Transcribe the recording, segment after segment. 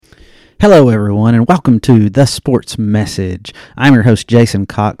Hello, everyone, and welcome to The Sports Message. I'm your host, Jason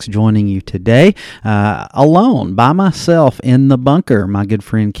Cox, joining you today alone by myself in the bunker. My good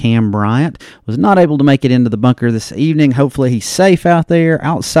friend Cam Bryant was not able to make it into the bunker this evening. Hopefully he's safe out there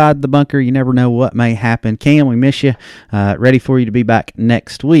outside the bunker. You never know what may happen. Cam, we miss you. Ready for you to be back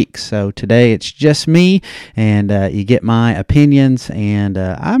next week. So today it's just me, and you get my opinions, and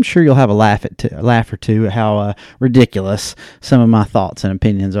I'm sure you'll have a laugh or two at how ridiculous some of my thoughts and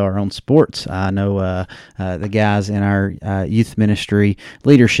opinions are on sports. I know the guys in our youth ministry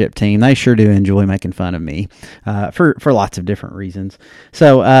leadership team, they sure do enjoy making fun of me for lots of different reasons.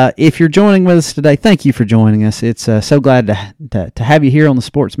 So if you're joining with us today, thank you for joining us. It's so glad to have you here on the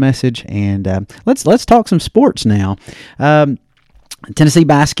Sports Message, and let's talk some sports now. Tennessee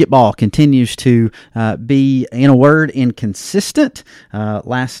basketball continues to be, in a word, inconsistent.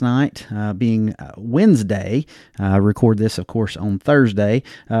 Last night, being Wednesday, record this, of course, on Thursday,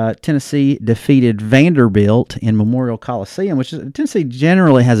 Tennessee defeated Vanderbilt in Memorial Coliseum, which Tennessee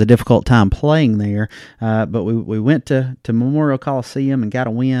generally has a difficult time playing there, but we went to Memorial Coliseum and got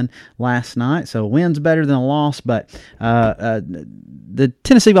a win last night, so a win's better than a loss, but the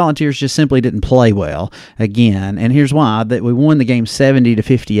Tennessee Volunteers just simply didn't play well again, and here's why. That we won the game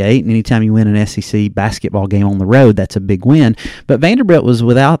 70-58, and anytime you win an SEC basketball game on the road, that's a big win. But Vanderbilt was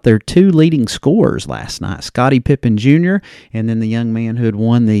without their two leading scorers last night, Scottie Pippen Jr., and then the young man who had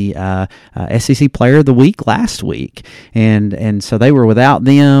won the SEC Player of the Week last week. And so they were without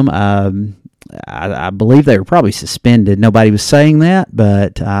them. I believe they were probably suspended. Nobody was saying that,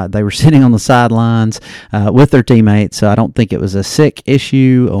 but they were sitting on the sidelines with their teammates, so I don't think it was a sick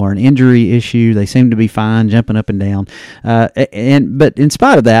issue or an injury issue. They seemed to be fine, jumping up and down. But in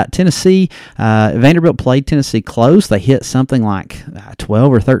spite of that, Vanderbilt played Tennessee close. They hit something like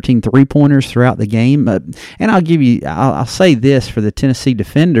 12 or 13 three-pointers throughout the game. And I'll say this for the Tennessee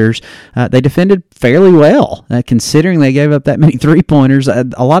defenders, they defended fairly well, considering they gave up that many three-pointers. A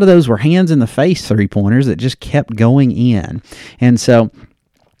lot of those were hands in the face three-pointers that just kept going in. And so,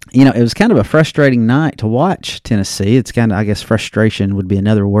 it was kind of a frustrating night to watch Tennessee. It's kind of, I guess, frustration would be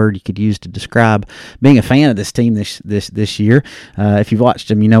another word you could use to describe being a fan of this team this year. If you've watched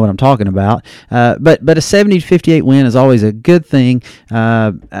them, you know what I'm talking about. But a 70-58 win is always a good thing.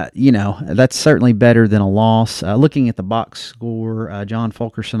 That's certainly better than a loss. Looking at the box score, John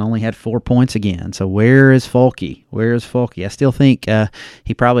Fulkerson only had 4 points again. So where is Fulke? I still think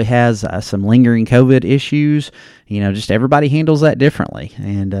he probably has some lingering COVID issues. Just everybody handles that differently,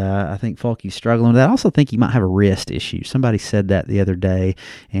 and I think Fulke's struggling with that. I also think he might have a wrist issue. Somebody said that the other day,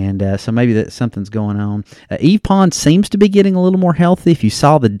 and so maybe that something's going on. Yves Pons seems to be getting a little more healthy. If you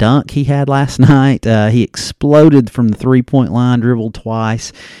saw the dunk he had last night, he exploded from the three-point line, dribbled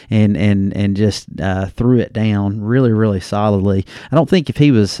twice, and just threw it down really, really solidly. I don't think if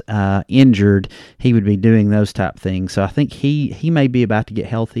he was injured, he would be doing those type things. So I think he may be about to get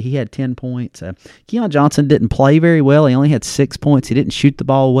healthy. He had 10 points. Keon Johnson didn't play very well. He only had 6 points. He didn't shoot the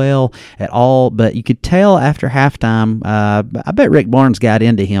ball well at all, but you could tell after halftime, I bet Rick Barnes got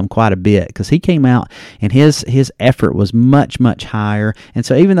into him quite a bit because he came out and his effort was much, much higher. And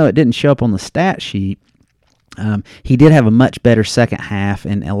so even though it didn't show up on the stat sheet, he did have a much better second half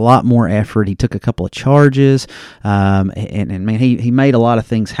and a lot more effort. He took a couple of charges, and man, he made a lot of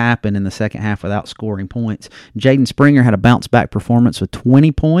things happen in the second half without scoring points. Jaden Springer had a bounce-back performance with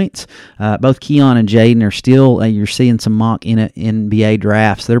 20 points. Both Keon and Jaden are still, you're seeing some mock NBA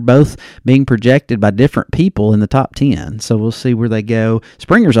drafts. They're both being projected by different people in the top 10, so we'll see where they go.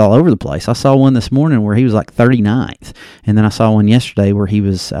 Springer's all over the place. I saw one this morning where he was like 39th, and then I saw one yesterday where he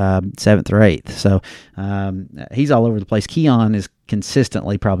was 7th or 8th, so he's all over the place. Keon is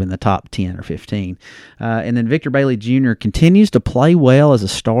consistently probably in the top 10 or 15. And then Victor Bailey Jr. continues to play well as a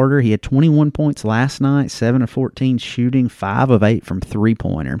starter. He had 21 points last night, 7 of 14 shooting, 5 of 8 from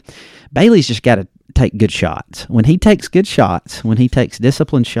three-pointer. Bailey's just got to take good shots. When he takes good shots, when he takes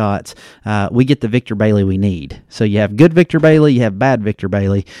disciplined shots, we get the Victor Bailey we need. So you have good Victor Bailey, you have bad Victor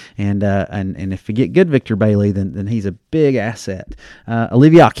Bailey, and if you get good Victor Bailey, then he's a big asset.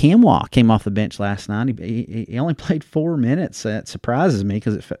 Olivia Akamwa came off the bench last night. He only played 4 minutes. That surprises me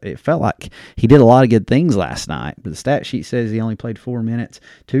because it felt like he did a lot of good things last night. But the stat sheet says he only played 4 minutes,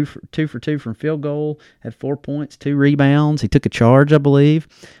 2 for 2 from field goal, had 4 points, 2 rebounds. He took a charge, I believe.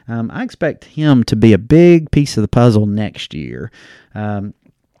 I expect him to be a big piece of the puzzle next year.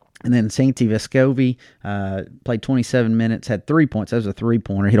 And then Santi Vescovi played 27 minutes, had 3 points. That was a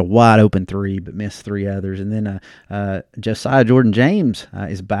three-pointer. Hit a wide-open three, but missed three others. And then Josiah Jordan-James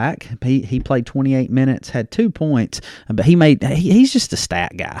is back. He played 28 minutes, had 2 points, but he's just a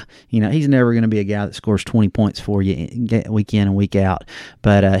stat guy. He's never going to be a guy that scores 20 points for you week in and week out,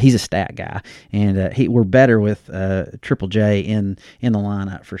 but he's a stat guy. And we're better with Triple J in the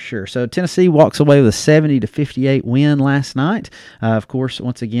lineup for sure. So Tennessee walks away with a 70-58 win last night. Of course,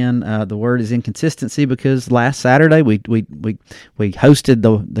 once again, the word is inconsistency because last Saturday we hosted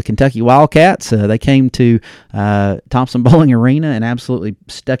the Kentucky Wildcats. They came to Thompson Bowling Arena and absolutely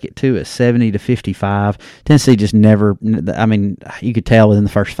stuck it to us 70-55. Tennessee just never. I mean, you could tell within the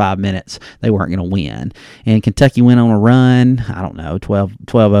first 5 minutes they weren't going to win. And Kentucky went on a run. I don't know, 12-0,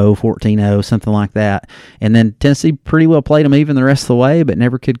 14-0, something like that. And then Tennessee pretty well played them even the rest of the way, but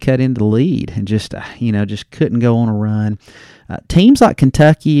never could cut into the lead and just couldn't go on a run. Teams like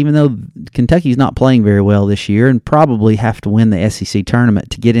Kentucky, even though Kentucky's not playing very well this year and probably have to win the SEC tournament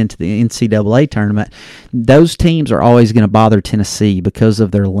to get into the NCAA tournament, those teams are always going to bother Tennessee because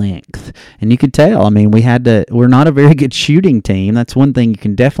of their length. And you could tell, I mean, we're not a very good shooting team. That's one thing you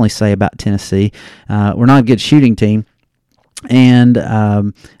can definitely say about Tennessee. We're not a good shooting team. And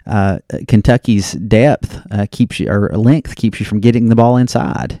Kentucky's depth length keeps you from getting the ball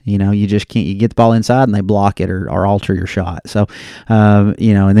inside. You just can't. You get the ball inside and they block it or alter your shot. So,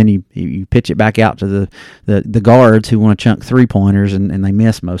 and then you pitch it back out to the guards who want to chunk 3-pointers and they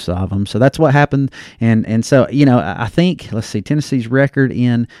miss most of them. So that's what happened. And so I think let's see Tennessee's record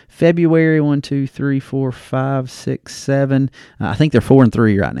in February 1, 2, 3, 4, 5, 6, 7. I think they're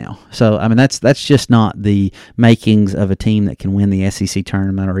 4-3 right now. So I mean that's just not the makings of a team that can win the SEC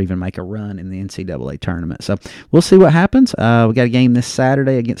tournament or even make a run in the NCAA tournament. So we'll see what happens. We got a game this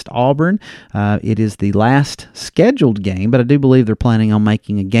Saturday against Auburn. It is the last scheduled game, but I do believe they're planning on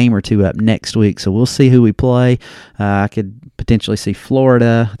making a game or two up next week. So we'll see who we play. I could potentially see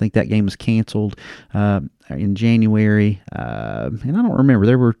Florida. I think that game was canceled in January. And I don't remember.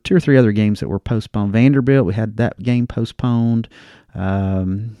 There were 2 or 3 other games that were postponed. Vanderbilt, we had that game postponed.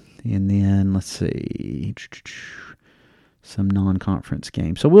 And then, let's see, some non-conference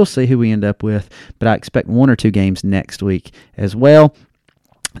games. So we'll see who we end up with, but I expect 1 or 2 games next week as well.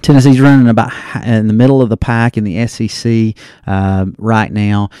 Tennessee's running about in the middle of the pack in the SEC right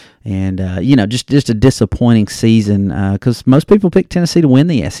now. And, just a disappointing season because most people pick Tennessee to win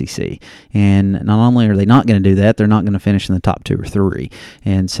the SEC. And not only are they not going to do that, they're not going to finish in the top 2 or 3.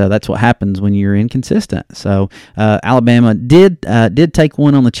 And so that's what happens when you're inconsistent. So Alabama did take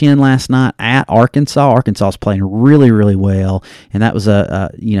one on the chin last night at Arkansas. Arkansas is playing really, really well. And that was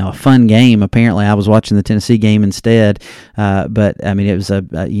a fun game. Apparently, I was watching the Tennessee game instead. But, I mean, it was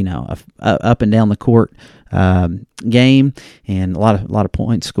a up and down the court game, and a lot of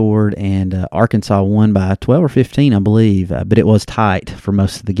points scored, and Arkansas won by 12 or 15, I believe, but it was tight for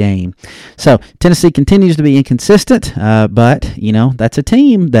most of the game. So Tennessee continues to be inconsistent, but that's a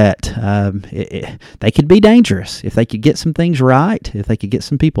team that they could be dangerous if they could get some things right. If they could get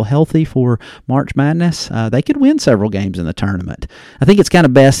some people healthy for March Madness, they could win several games in the tournament. I think it's kind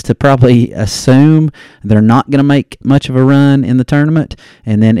of best to probably assume they're not going to make much of a run in the tournament,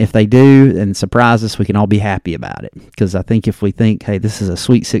 and then if they do and surprise us, we can all be happy about it. Because I think if we think, hey, this is a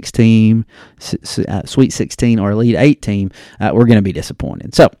Sweet 16 or Elite 8 team, we're going to be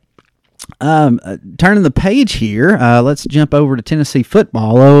disappointed. So, turning the page here, let's jump over to Tennessee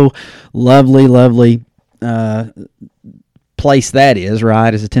football. Oh, lovely place that is,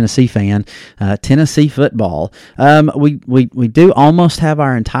 right, as a Tennessee fan. Tennessee football. We do almost have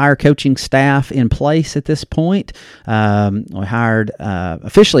our entire coaching staff in place at this point. We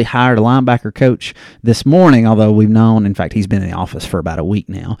officially hired a linebacker coach this morning, although we've known, in fact, he's been in the office for about a week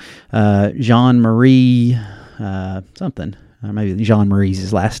now. Jean-Marie something. Maybe Jean-Marie's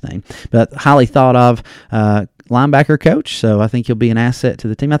his last name, but highly thought of linebacker coach, so I think he'll be an asset to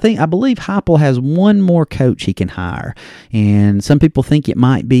the team. I believe Heupel has one more coach he can hire, and some people think it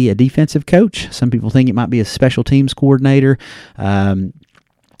might be a defensive coach. Some people think it might be a special teams coordinator.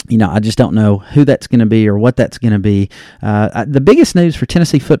 I just don't know who that's going to be or what that's going to be. The biggest news for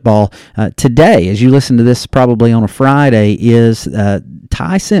Tennessee football today, as you listen to this probably on a Friday, is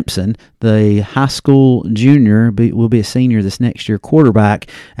Ty Simpson, the high school junior, will be a senior this next year, quarterback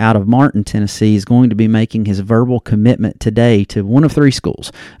out of Martin, Tennessee, is going to be making his verbal commitment today to one of 3 schools,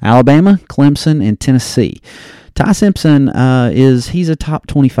 Alabama, Clemson, and Tennessee. Ty Simpson he's a top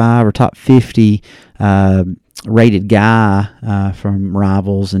 25 or top 50 rated guy from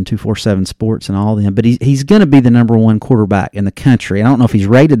Rivals and 247 Sports and all them, but he's going to be the number 1 quarterback in the country. I don't know if he's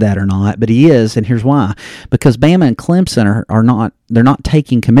rated that or not, but he is, and here's why. Because Bama and Clemson are not they're not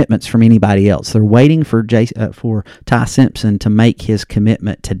taking commitments from anybody else. They're waiting for Ty Simpson to make his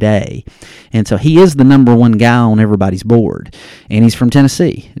commitment today. And so he is the number one guy on everybody's board. And he's from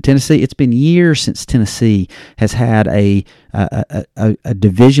Tennessee. Tennessee, it's been years since Tennessee has had a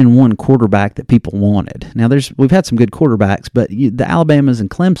Division I quarterback that people wanted. Now, we've had some good quarterbacks, but the Alabamas and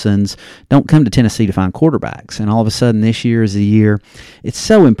Clemsons don't come to Tennessee to find quarterbacks. And all of a sudden, this year is the year. It's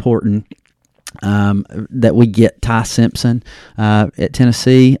so important that we get Ty Simpson at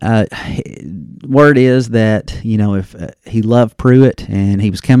Tennessee. Word is that, if he loved Pruitt and he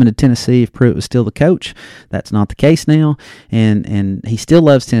was coming to Tennessee, if Pruitt was still the coach, that's not the case now. And he still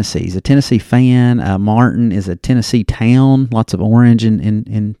loves Tennessee. He's a Tennessee fan. Martin is a Tennessee town, lots of orange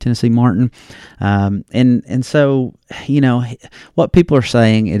in Tennessee Martin. And so, what people are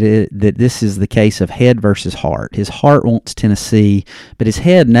saying that this is the case of head versus heart. His heart wants Tennessee, but his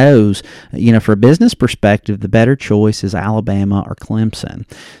head knows, for a business perspective, the better choice is Alabama or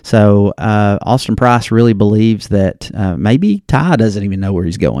Clemson. So Austin Price really believes that maybe Ty doesn't even know where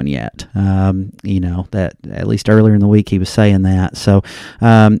he's going yet. That at least earlier in the week he was saying that. So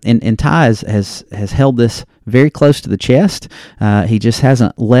and Ty has held this very close to the chest. He just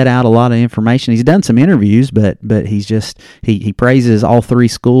hasn't let out a lot of information. He's done some interviews, but he praises all three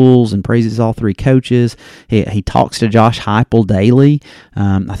schools and praises all three coaches. He talks to Josh Heupel daily.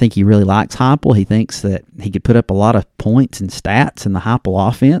 I think he really likes Heupel. He thinks that he could put up a lot of points and stats in the Heupel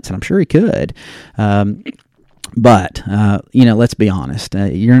offense, and I'm sure he could. But, let's be honest.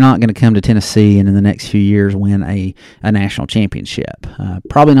 You're not going to come to Tennessee and in the next few years win a national championship.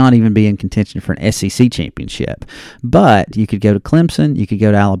 Probably not even be in contention for an SEC championship. But you could go to Clemson, you could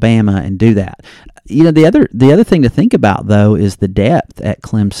go to Alabama and do that. The other thing to think about, though, is the depth at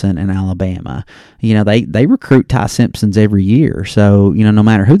Clemson and Alabama. They recruit Ty Simpsons every year. So, no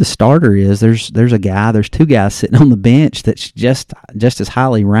matter who the starter is, there's two guys sitting on the bench that's just as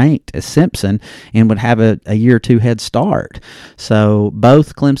highly ranked as Simpson and would have a year or two head start. So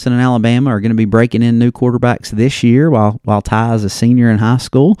both Clemson and Alabama are going to be breaking in new quarterbacks this year while Ty is a senior in high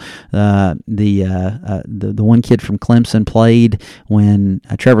school. The one kid from Clemson played when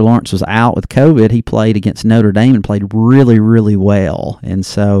Trevor Lawrence was out with COVID. He played against Notre Dame and played really, really well. And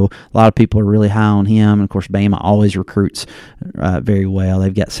so a lot of people are really high on him. And of course, Bama always recruits very well.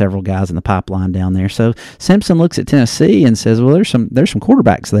 They've got several guys in the pipeline down there. So Simpson looks at Tennessee and says, well, there's some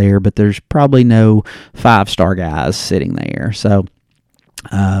quarterbacks there, but there's probably no 5-star guys sitting there. So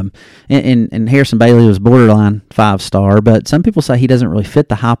and Harrison Bailey was borderline 5-star, but some people say he doesn't really fit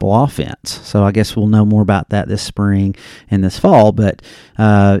the Heupel offense. So I guess we'll know more about that this spring and this fall. But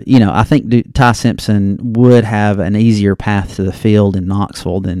I think Ty Simpson would have an easier path to the field in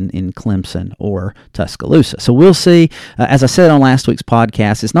Knoxville than in Clemson or Tuscaloosa. So we'll see. As I said on last week's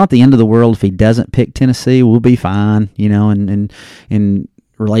podcast, it's not the end of the world if he doesn't pick Tennessee. We'll be fine. In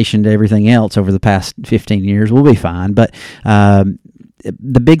relation to everything else over the past 15 years, we'll be fine. But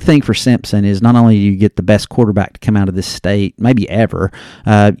the big thing for Simpson is not only do you get the best quarterback to come out of this state, maybe ever,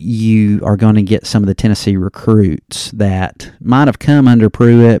 you are going to get some of the Tennessee recruits that might have come under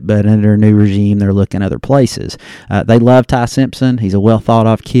Pruitt, but under a new regime, they're looking other places. They love Ty Simpson. He's a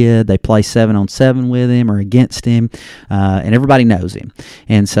well-thought-of kid. They play 7-on-7 with him or against him, and everybody knows him.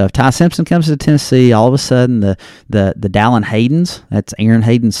 And so if Ty Simpson comes to Tennessee, all of a sudden the Dallin Haydens, that's Aaron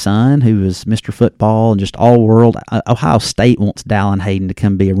Hayden's son, who is Mr. Football and just all-world, Ohio State wants Dallin Hayden to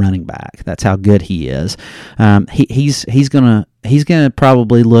come be a running back. That's how good he is. He's gonna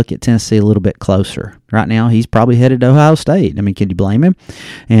probably look at Tennessee a little bit closer. Right now, he's probably headed to Ohio State. I mean, can you blame him?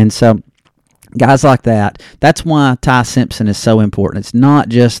 And so guys like that, that's why Ty Simpson is so important. It's not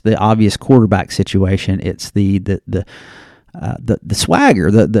just the obvious quarterback situation. It's the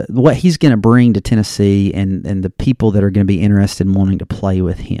swagger, what he's going to bring to Tennessee and the people that are going to be interested in wanting to play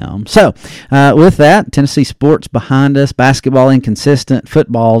with him. So with that, Tennessee sports behind us, basketball inconsistent,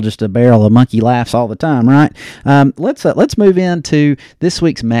 football just a barrel of monkey laughs all the time, right? Let's move into this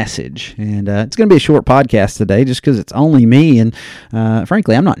week's message, and it's going to be a short podcast today just because it's only me, and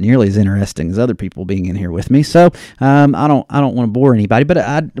frankly, I'm not nearly as interesting as other people being in here with me. So I don't want to bore anybody,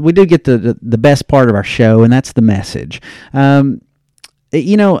 but we do get the best part of our show, and that's the message.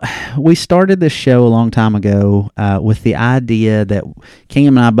 We started this show a long time ago with the idea that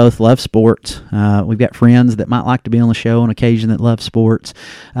Cam and I both love sports. We've got friends that might like to be on the show on occasion that love sports,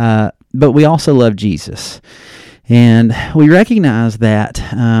 but we also love Jesus. And we recognize that,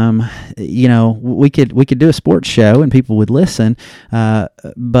 we could do a sports show and people would listen,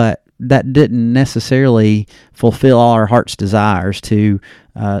 but that didn't necessarily fulfill all our heart's desires to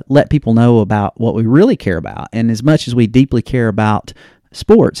let people know about what we really care about. And as much as we deeply care about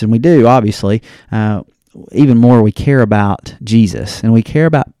sports, and we do, obviously, even more, we care about Jesus, and we care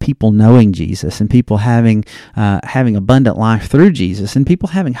about people knowing Jesus, and people having abundant life through Jesus, and people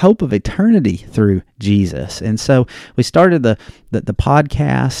having hope of eternity through Jesus. And so we started the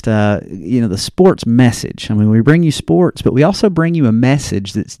podcast, the sports message. I mean, we bring you sports, but we also bring you a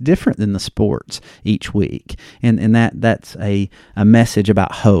message that's different than the sports each week, and that's a message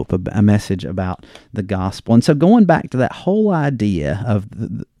about hope, a message about the gospel. And so going back to that whole idea of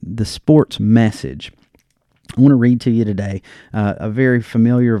the sports message, I want to read to you today a very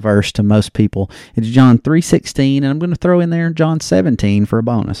familiar verse to most people. It's John 3:16, and I'm going to throw in there John 17 for a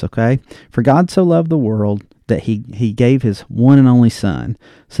bonus, okay? For God so loved the world that he gave his one and only Son,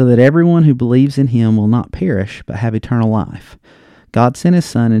 so that everyone who believes in him will not perish, but have eternal life. God sent his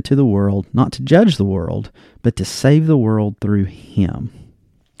Son into the world, not to judge the world, but to save the world through him.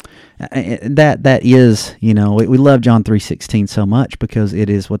 That is, we love John 3:16 so much because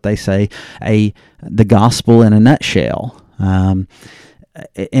it is what they say the gospel in a nutshell. And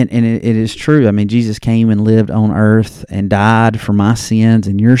it is true. I mean, Jesus came and lived on earth and died for my sins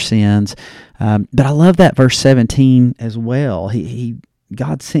and your sins. But I love that verse 17 as well.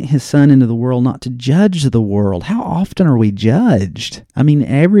 God sent his Son into the world not to judge the world. How often are we judged? I mean,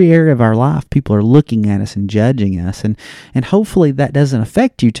 every area of our life, people are looking at us and judging us, and hopefully that doesn't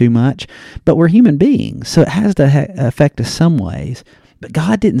affect you too much, but we're human beings, so it has to affect us some ways. But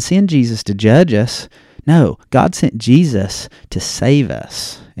God didn't send Jesus to judge us. No, God sent Jesus to save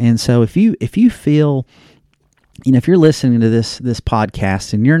us. And so if you feel, if you're listening to this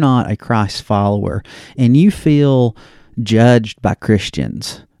podcast and you're not a Christ follower and you feel judged by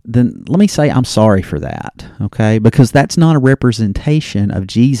Christians, then let me say I'm sorry for that, okay? Because that's not a representation of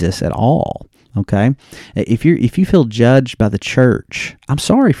Jesus at all, okay? If you feel judged by the church, I'm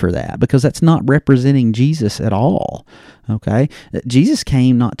sorry for that, because that's not representing Jesus at all, okay? Jesus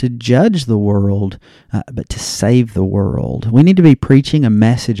came not to judge the world, but to save the world. We need to be preaching a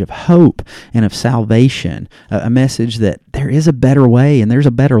message of hope and of salvation, a message that there is a better way and there's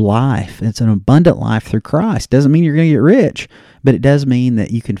a better life. It's an abundant life through Christ. Doesn't mean you're going to get rich, but it does mean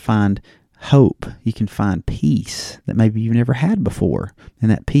that you can find hope. You can find peace that maybe you've never had before, and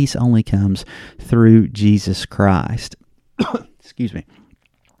that peace only comes through Jesus Christ. Excuse me.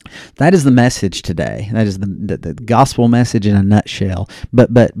 That is the message today. That is the gospel message in a nutshell.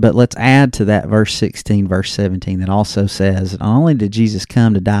 But let's add to that verse 16, verse 17 that also says, not only did Jesus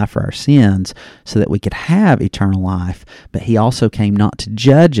come to die for our sins so that we could have eternal life, but he also came not to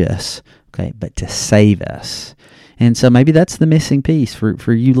judge us, okay, but to save us. And so maybe that's the missing piece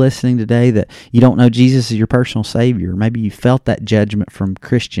for you listening today, that you don't know Jesus as your personal Savior. Maybe you felt that judgment from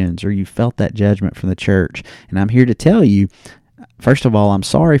Christians, or you felt that judgment from the church. And I'm here to tell you, first of all, I'm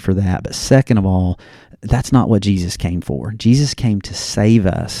sorry for that. But second of all, that's not what Jesus came for. Jesus came to save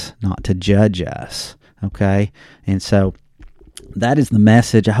us, not to judge us. Okay? And so that is the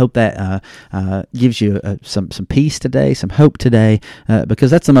message. I hope that gives you some peace today, some hope today, because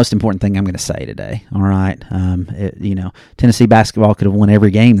that's the most important thing I'm going to say today. All right, Tennessee basketball could have won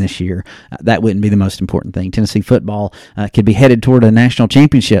every game this year. That wouldn't be the most important thing. Tennessee football could be headed toward a national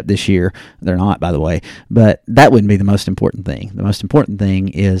championship this year. They're not, by the way, but that wouldn't be the most important thing. The most important thing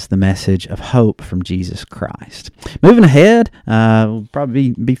is the message of hope from Jesus Christ. Moving ahead, we'll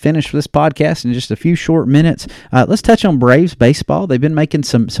probably be finished with this podcast in just a few short minutes. Let's touch on Braves baseball. They've been making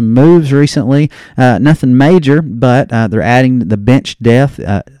some moves recently, nothing major, but they're adding the bench depth.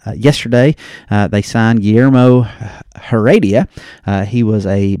 Yesterday, they signed Guillermo Heredia. He was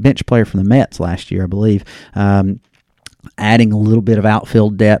a bench player from the Mets last year, I believe. Adding a little bit of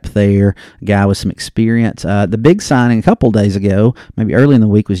outfield depth there, a guy with some experience. The big signing a couple days ago, maybe early in the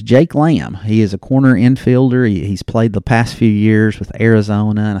week, was Jake Lamb. He is a corner infielder. He's played the past few years with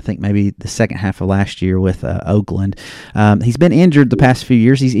Arizona, and I think maybe the second half of last year with Oakland. He's been injured the past few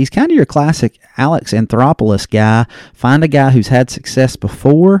years. He's kind of your classic Alex Anthopoulos guy. Find a guy who's had success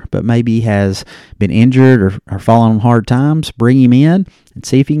before, but maybe has been injured or fallen on hard times. Bring him in and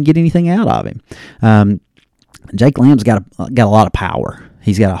see if you can get anything out of him. Jake Lamb's got a lot of power.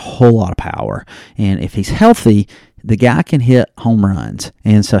 He's got a whole lot of power, and if he's healthy, the guy can hit home runs.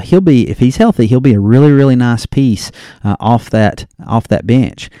 And so if he's healthy, he'll be a really, really nice piece off that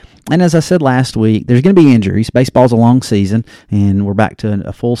bench. And as I said last week, there's going to be injuries. Baseball's a long season, and we're back to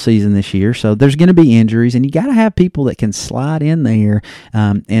a full season this year. So there's going to be injuries, and you got to have people that can slide in there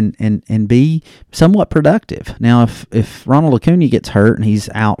and be somewhat productive. Now, if Ronald Acuna gets hurt and he's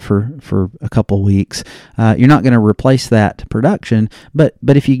out for a couple of weeks, you're not going to replace that production. But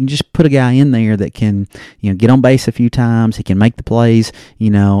if you can just put a guy in there that can get on base a few times, he can make the plays,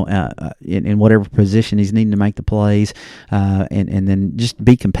 in whatever position he's needing to make the plays, and then just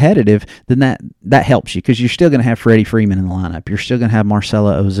be competitive. competitive, then that helps you because you're still going to have Freddie Freeman in the lineup. You're still going to have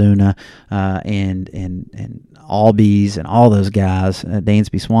Marcelo Ozuna and Albies and all those guys,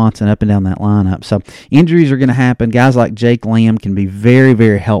 Dansby Swanson up and down that lineup. So injuries are going to happen. Guys like Jake Lamb can be very,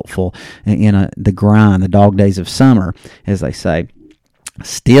 very helpful in the grind, the dog days of summer, as they say.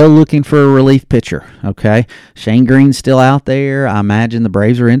 Still looking for a relief pitcher, okay? Shane Green's still out there. I imagine the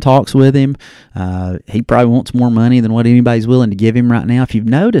Braves are in talks with him. He probably wants more money than what anybody's willing to give him right now. If you've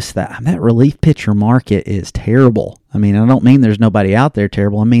noticed that relief pitcher market is terrible. I mean, I don't mean there's nobody out there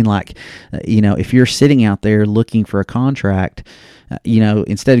terrible. I mean, like, if you're sitting out there looking for a contract,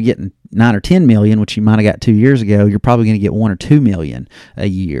 instead of getting $9 or $10 million, which you might have got 2 years ago, you're probably going to get $1 or $2 million a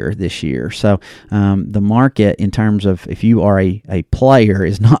year this year. So the market, in terms of if you are a player,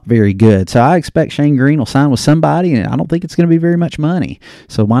 is not very good. So I expect Shane Green will sign with somebody, and I don't think it's going to be very much money.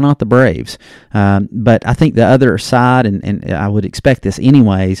 So why not the Braves? But I think the other side, and I would expect this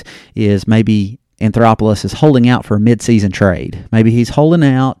anyways, is maybe Anthopoulos is holding out for a mid-season trade. Maybe he's holding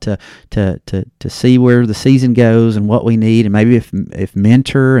out to see where the season goes and what we need, and maybe if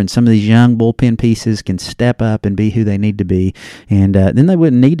Mentor and some of these young bullpen pieces can step up and be who they need to be, and then they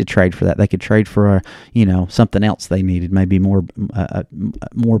wouldn't need to trade for that. They could trade for something else they needed, maybe more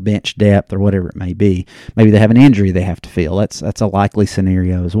bench depth or whatever it may be. Maybe they have an injury they have to fill. That's a likely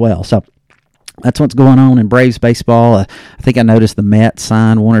scenario as well. So that's what's going on in Braves baseball. I think I noticed the Mets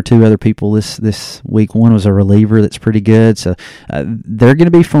signed one or two other people this week. One was a reliever that's pretty good. So they're going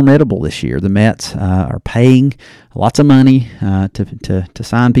to be formidable this year. The Mets are paying lots of money to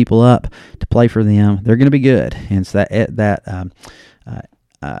sign people up to play for them. They're going to be good, and so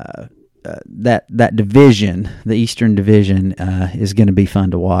that division, the Eastern Division, is going to be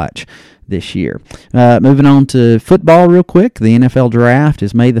fun to watch this year. Moving on to football real quick. The NFL Draft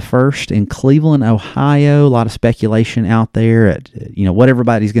is May the 1st in Cleveland, Ohio. A lot of speculation out there at what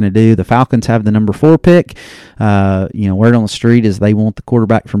everybody's going to do. The Falcons have the number 4 pick. Word on the street is they want the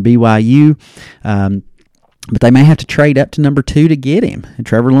quarterback from BYU. But they may have to trade up to number 2 to get him. And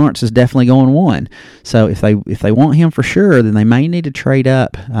Trevor Lawrence is definitely going 1. So if they want him for sure, then they may need to trade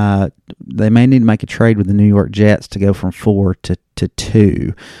up. They may need to make a trade with the New York Jets to go from 4 to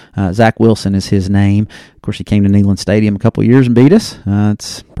 2. Zach Wilson is his name. Of course, he came to Neyland Stadium a couple of years and beat us.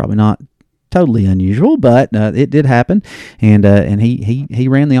 It's probably not totally unusual, but it did happen, and he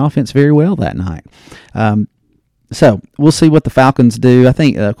ran the offense very well that night. So we'll see what the Falcons do. I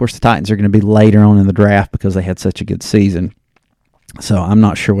think, of course, the Titans are going to be later on in the draft because they had such a good season. So I'm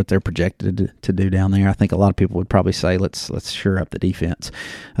not sure what they're projected to do down there. I think a lot of people would probably say let's shore up the defense.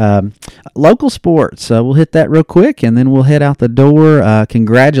 Local sports, we'll hit that real quick, and then we'll head out the door.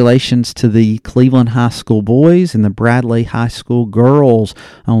 Congratulations to the Cleveland High School boys and the Bradley High School girls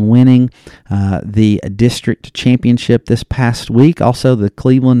on winning the district championship this past week. Also, the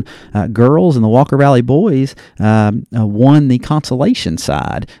Cleveland girls and the Walker Valley boys won the consolation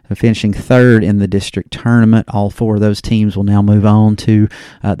side, finishing 3rd in the district tournament. All 4 of those teams will now move on to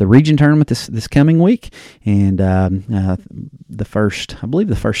the region tournament this coming week, and the first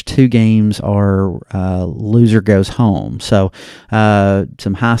 2 games are loser goes home. So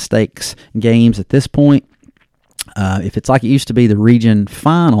some high stakes games at this point. If it's like it used to be the region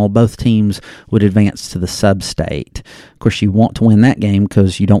final, both teams would advance to the sub-state. Of course, you want to win that game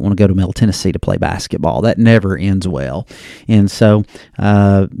because you don't want to go to Middle Tennessee to play basketball. That never ends well. And so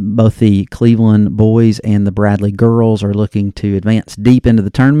both the Cleveland boys and the Bradley girls are looking to advance deep into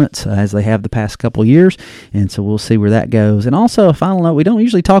the tournaments as they have the past couple years. And so we'll see where that goes. And also, a final note, we don't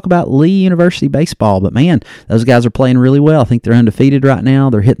usually talk about Lee University baseball, but man, those guys are playing really well. I think they're undefeated right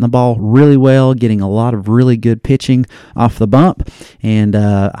now. They're hitting the ball really well, getting a lot of really good pitching off the bump, and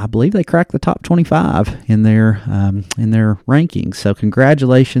I believe they cracked the top 25 in their rankings. So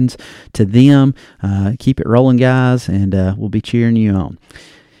congratulations to them. Keep it rolling, guys, and we'll be cheering you on.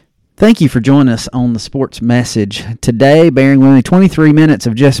 Thank you for joining us on the Sports Message today, bearing with me 23 minutes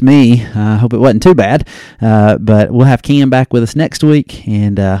of just me. I hope it wasn't too bad, but we'll have Cam back with us next week,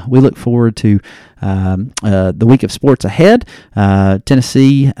 and we look forward to the week of sports ahead.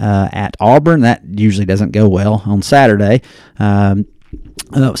 Tennessee at Auburn. That usually doesn't go well on Saturday.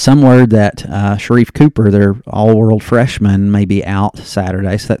 Some word that Sharif Cooper, their all-world freshman, may be out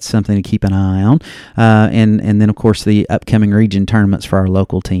Saturday, so that's something to keep an eye on. And then, of course, the upcoming region tournaments for our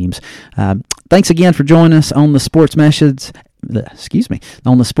local teams. Thanks again for joining us on the Sports Message.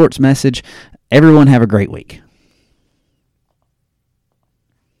 On the Sports Message. Everyone have a great week.